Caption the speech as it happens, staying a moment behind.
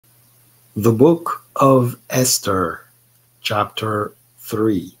The Book of Esther, chapter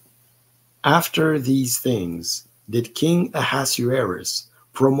 3. After these things did King Ahasuerus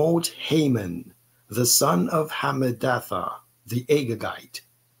promote Haman, the son of Hammedatha the Agagite,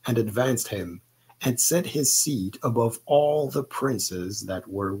 and advanced him, and set his seat above all the princes that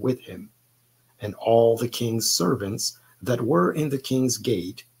were with him. And all the king's servants that were in the king's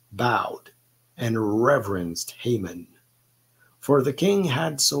gate bowed, and reverenced Haman. For the king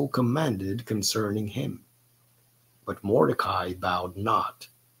had so commanded concerning him. But Mordecai bowed not,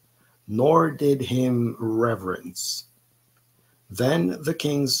 nor did him reverence. Then the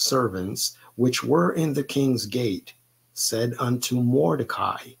king's servants, which were in the king's gate, said unto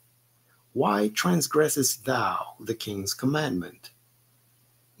Mordecai, Why transgressest thou the king's commandment?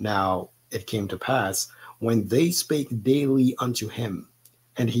 Now it came to pass, when they spake daily unto him,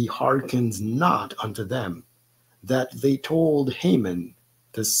 and he hearkened not unto them, that they told Haman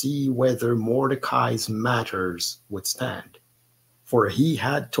to see whether Mordecai's matters would stand, for he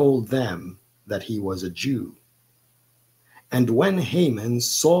had told them that he was a Jew. And when Haman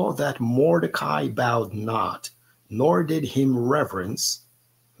saw that Mordecai bowed not, nor did him reverence,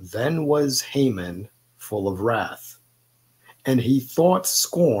 then was Haman full of wrath. And he thought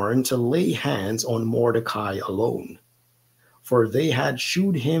scorn to lay hands on Mordecai alone, for they had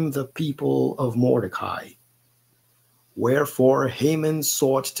shewed him the people of Mordecai. Wherefore Haman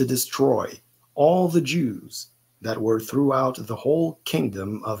sought to destroy all the Jews that were throughout the whole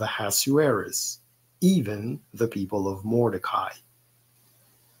kingdom of Ahasuerus, even the people of Mordecai.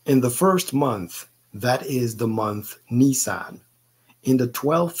 In the first month, that is the month Nisan, in the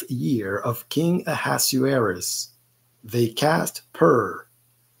 12th year of King Ahasuerus, they cast pur,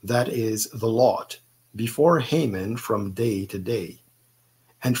 that is the lot, before Haman from day to day,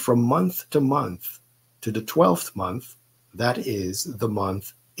 and from month to month, to the 12th month, that is the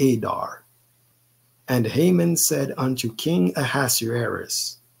month Adar. And Haman said unto King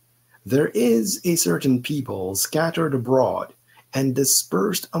Ahasuerus, There is a certain people scattered abroad, and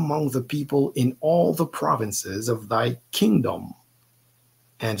dispersed among the people in all the provinces of thy kingdom.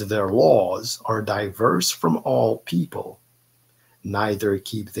 And their laws are diverse from all people, neither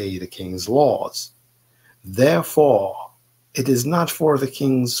keep they the king's laws. Therefore it is not for the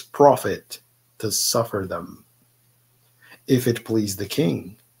king's profit to suffer them. If it please the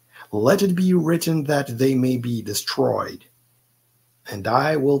king, let it be written that they may be destroyed. And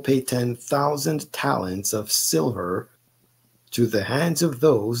I will pay 10,000 talents of silver to the hands of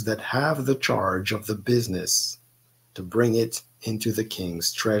those that have the charge of the business, to bring it into the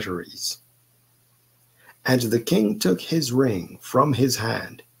king's treasuries. And the king took his ring from his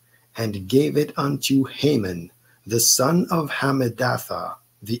hand, and gave it unto Haman, the son of Hammedatha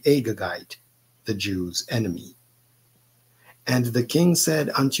the Agagite, the Jews' enemy. And the king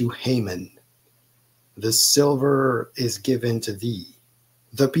said unto Haman, The silver is given to thee,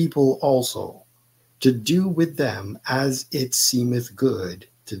 the people also, to do with them as it seemeth good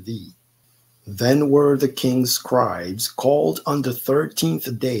to thee. Then were the king's scribes called on the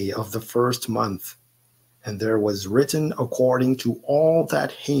 13th day of the first month, and there was written according to all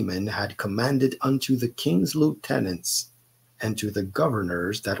that Haman had commanded unto the king's lieutenants, and to the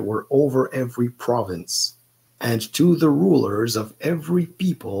governors that were over every province, and to the rulers of every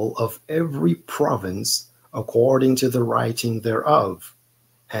people of every province, according to the writing thereof,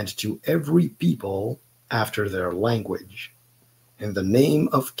 and to every people after their language. In the name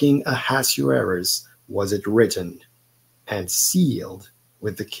of King Ahasuerus was it written, and sealed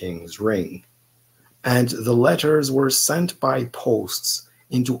with the king's ring. And the letters were sent by posts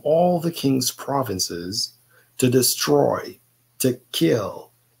into all the king's provinces, to destroy, to kill,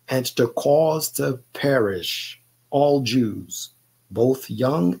 and to cause to perish all Jews, both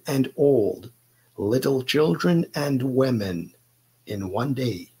young and old, little children and women, in one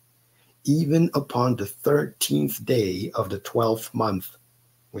day, even upon the 13th day of the 12th month,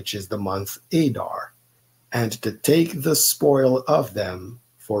 which is the month Adar, and to take the spoil of them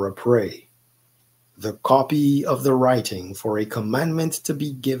for a prey. The copy of the writing for a commandment to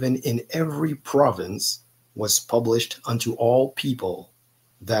be given in every province was published unto all people,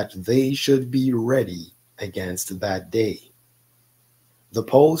 that they should be ready against that day. The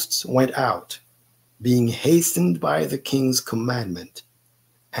posts went out, being hastened by the king's commandment,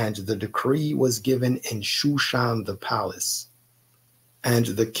 and the decree was given in Shushan the palace. And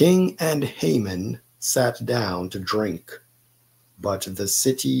the king and Haman sat down to drink, but the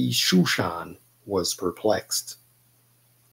city Shushan was perplexed.